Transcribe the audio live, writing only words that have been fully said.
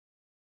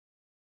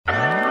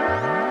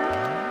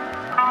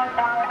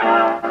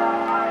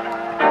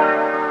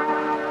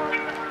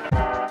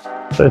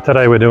So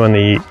today we're doing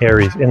the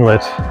Aireys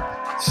Inlet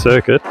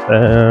circuit,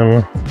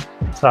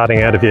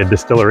 starting out of your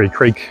Distillery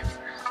Creek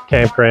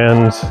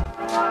campground.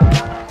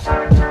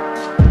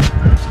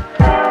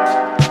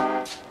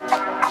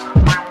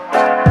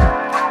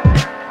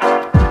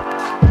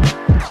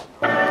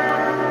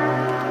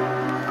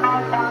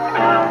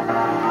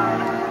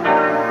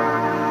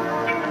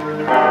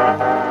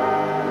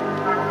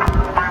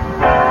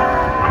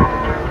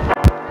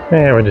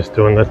 And we're just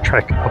doing the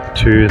track up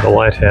to the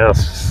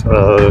lighthouse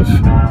of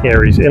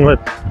Aireys Inlet,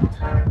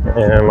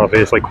 and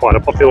obviously quite a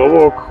popular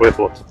walk with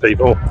lots of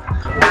people.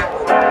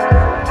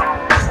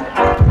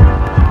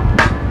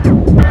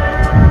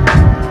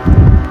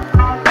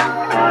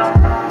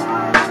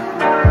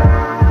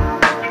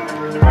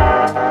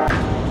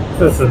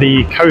 This is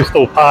the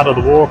coastal part of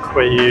the walk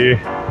where you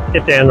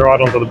get down right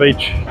onto the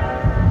beach.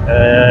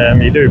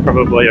 You do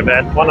probably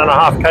about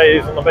 1.5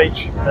 k's on the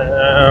beach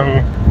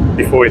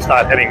before we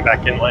start heading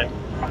back inland.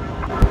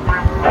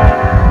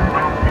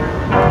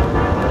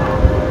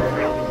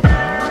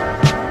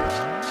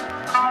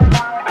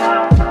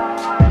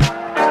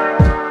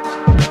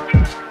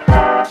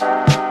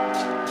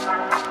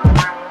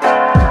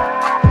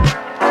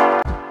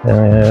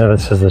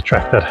 This is the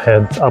track that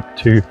heads up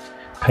to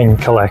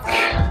Paincalac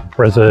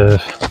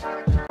Reserve.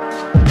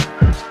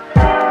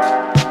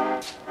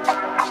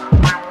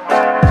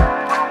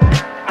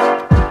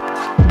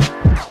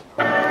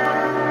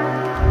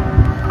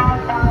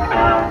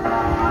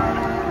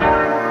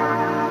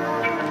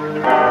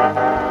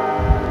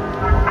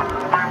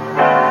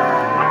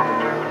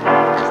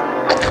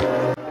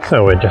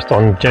 So we're just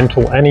on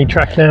Gentle Annie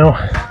track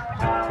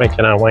now,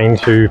 making our way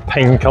into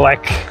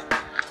Paincalac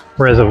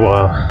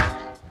Reservoir.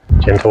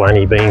 Gentle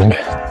Annie being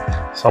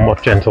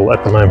somewhat gentle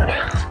at the moment.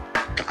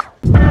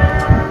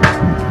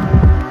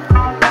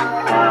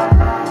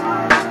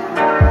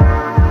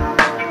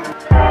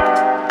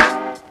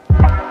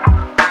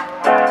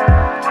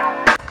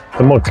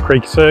 The Moggs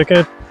Creek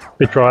circuit, a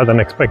bit drier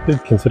than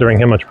expected considering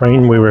how much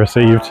rain we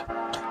received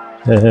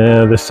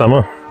this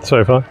summer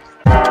so far.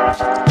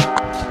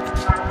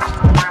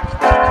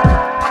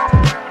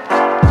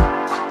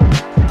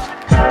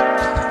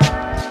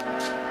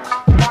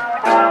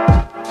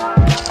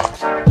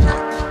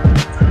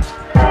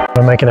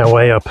 We're making our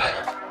way up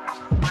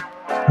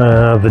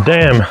the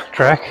dam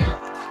track.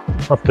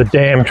 Not the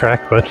dam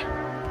track, but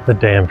the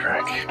dam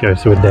track.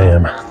 Goes to a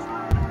dam.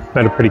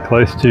 Made it pretty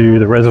close to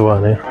the reservoir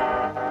now.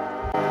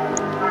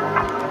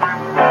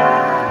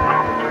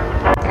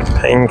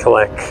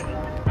 Paincalac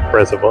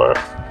Reservoir.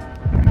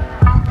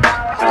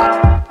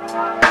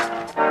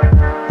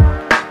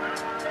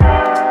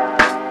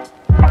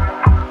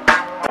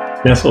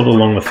 Nestled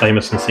along the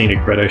famous and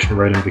scenic Great Ocean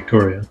Road in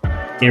Victoria,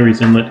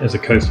 Aireys Inlet is a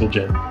coastal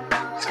gem,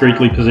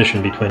 discreetly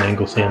positioned between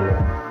Anglesey and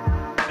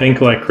Moore.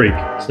 Paincalac Creek,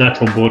 its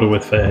natural border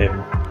with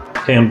Fairhaven. The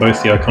town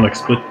boasts the iconic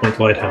Split Point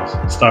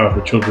Lighthouse, star of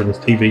the children's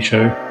TV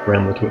show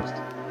Around the Twist.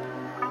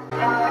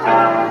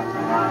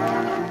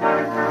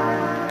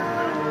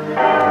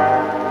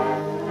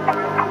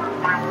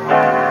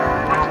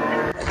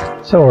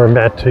 So we're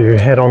about to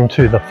head on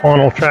to the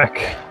final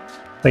track,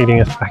 leading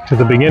us back to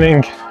the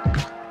beginning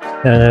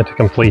to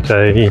complete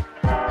a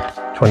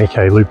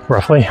 20k loop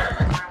roughly.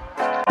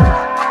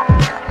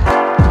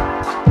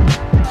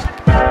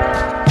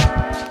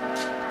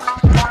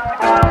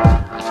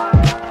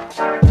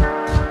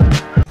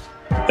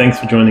 Thanks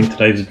for joining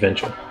today's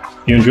adventure.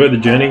 If you enjoyed the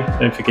journey,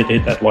 don't forget to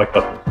hit that like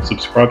button,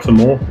 subscribe for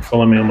more, and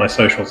follow me on my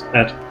socials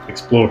at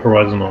Explore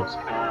Horizon Oz.